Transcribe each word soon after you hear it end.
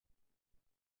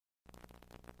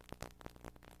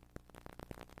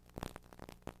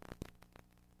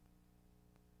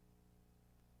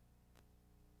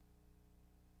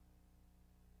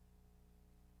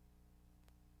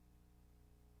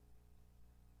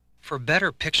For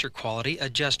better picture quality,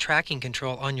 adjust tracking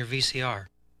control on your VCR.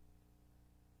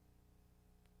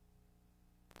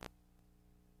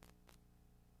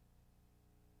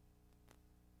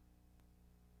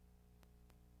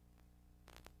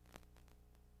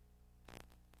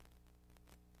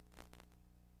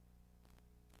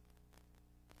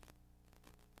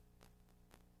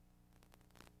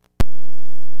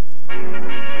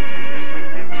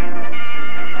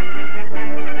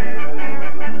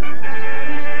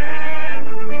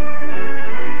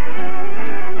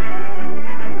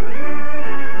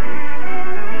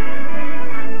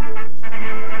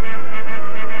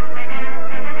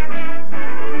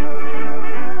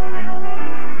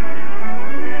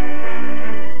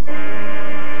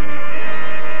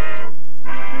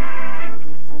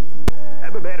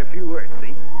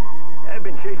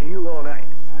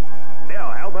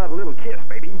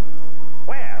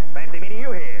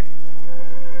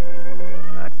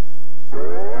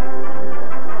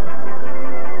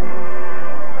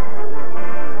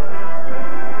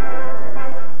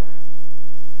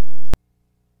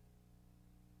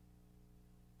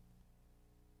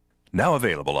 Now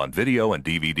available on video and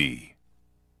DVD.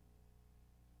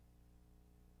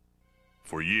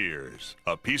 For years,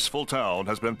 a peaceful town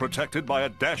has been protected by a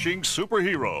dashing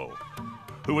superhero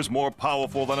who is more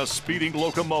powerful than a speeding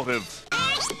locomotive.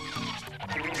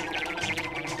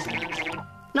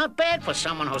 Not bad for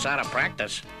someone who's out of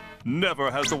practice. Never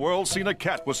has the world seen a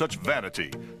cat with such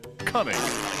vanity, cunning,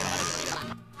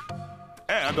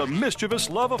 and a mischievous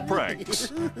love of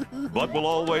pranks, but will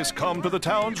always come to the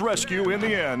town's rescue in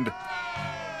the end.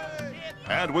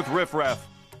 And with Riff Raff,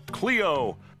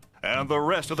 Cleo, and the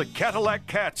rest of the Cadillac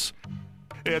Cats,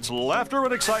 it's laughter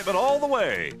and excitement all the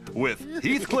way with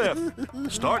Heathcliff.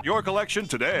 Start your collection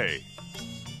today.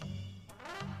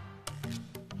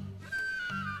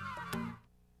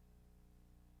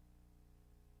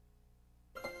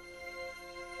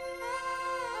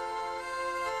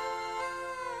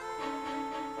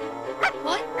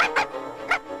 What?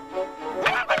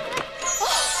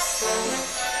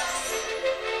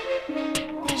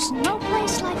 There's no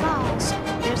place like ours.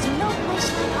 There's no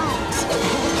place like ours.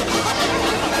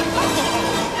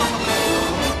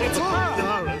 It's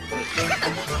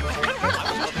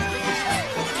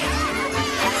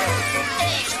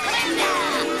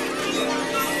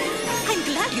I'm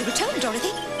glad you returned,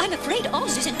 Dorothy. I'm afraid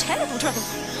Oz is in terrible trouble.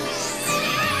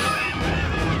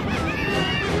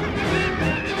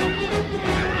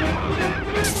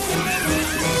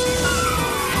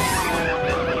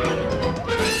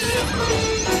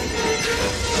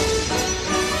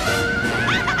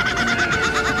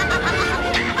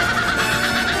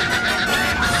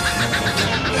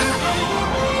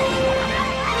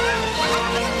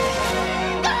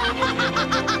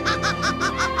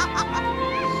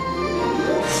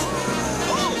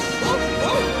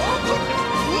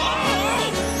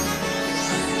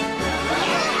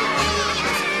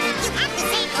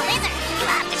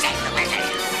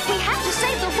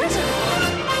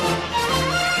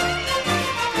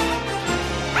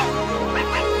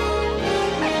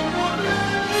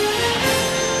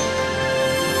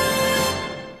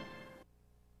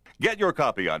 Get your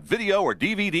copy on video or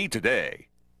DVD today.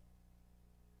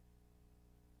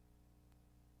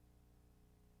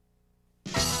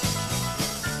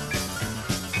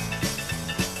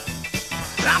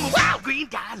 I'm a wild green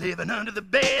guy living under the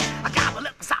bed. I gobble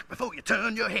up a sock before you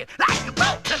turn your head. Like a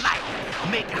bolt to light,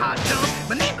 make your heart jump.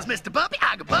 My name is Mr. Bumpy.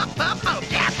 I go bump, bump, bump,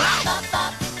 yeah, bump. Bump,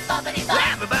 bump, bumpity bump.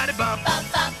 Everybody bump.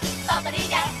 Bump, bump, bumpity,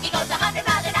 yeah. He goes 100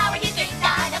 miles an hour, he's big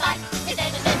dynamite. His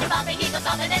name is Mr. Bumpy, he goes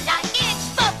something and night.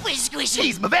 It's Bump with Squishy.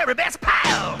 She's my very best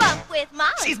pal. Bump with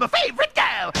Molly. She's my favorite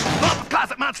gal. Bump,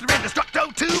 closet monster, and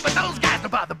destructo too. But those guys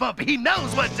don't bother Bumpy. He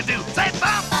knows what to do. Say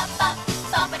bump. Bump, bump,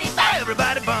 bumpity bump.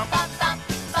 Everybody bump. Bump, bump,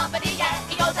 bumpity, yeah.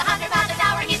 He goes 100 miles an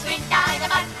hour, he's big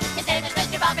dynamite. His name is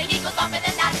Mr. Bumpy, he goes bumping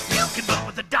the night. You can bump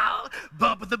with a doll,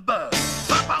 bump with a bug.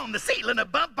 Bump on the ceiling or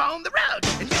bump on the rug.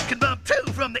 And you can bump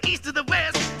too from the east to the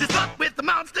west. Just bump with the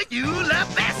monster you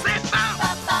love best. Say bump.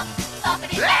 Bump, bump,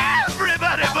 bumpity bump.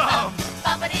 Everybody bump.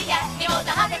 Bumpity, yeah. He goes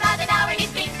 100 miles an hour,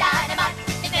 he's big dynamite.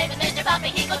 His name is Mr. Bumpy,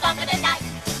 he goes bumping the night.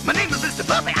 My name is Mr.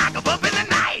 Bumpy, I go bump in the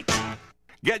night.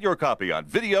 Get your copy on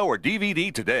video or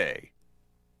DVD today.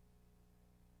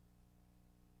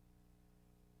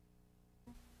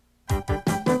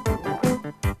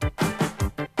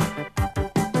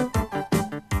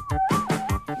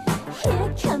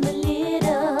 Here come the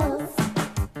littles,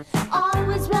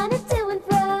 always running to and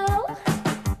fro.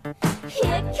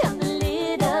 Here come the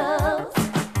littles,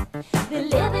 they're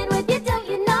living with you, don't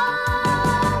you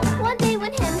know? One day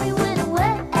when Henry went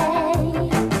away,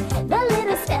 the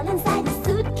littles fell inside the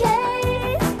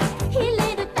suitcase.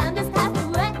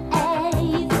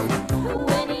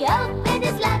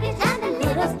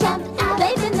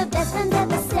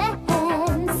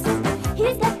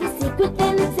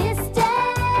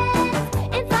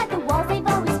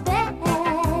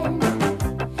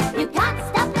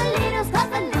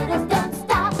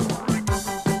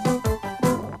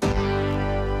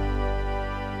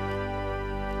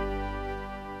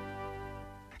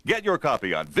 Get your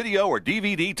copy on video or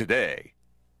DVD today.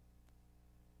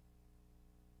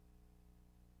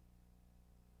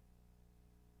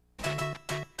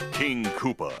 King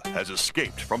Koopa has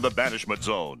escaped from the banishment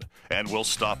zone and will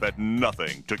stop at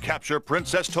nothing to capture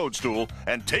Princess Toadstool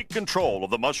and take control of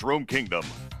the Mushroom Kingdom.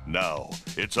 Now,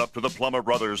 it's up to the Plumber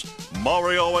Brothers,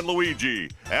 Mario and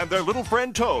Luigi, and their little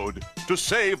friend Toad to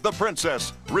save the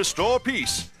princess, restore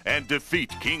peace, and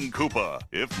defeat King Koopa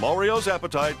if Mario's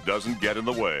appetite doesn't get in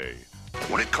the way.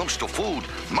 When it comes to food,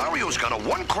 Mario's got a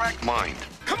one-crack mind.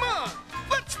 Come on,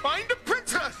 let's find the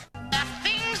princess. The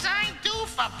things I do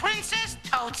for Princess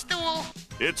Toadstool.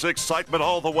 It's excitement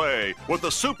all the way with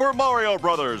the Super Mario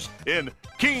Brothers in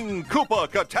King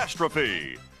Koopa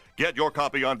Catastrophe. Get your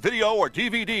copy on video or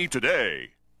DVD today.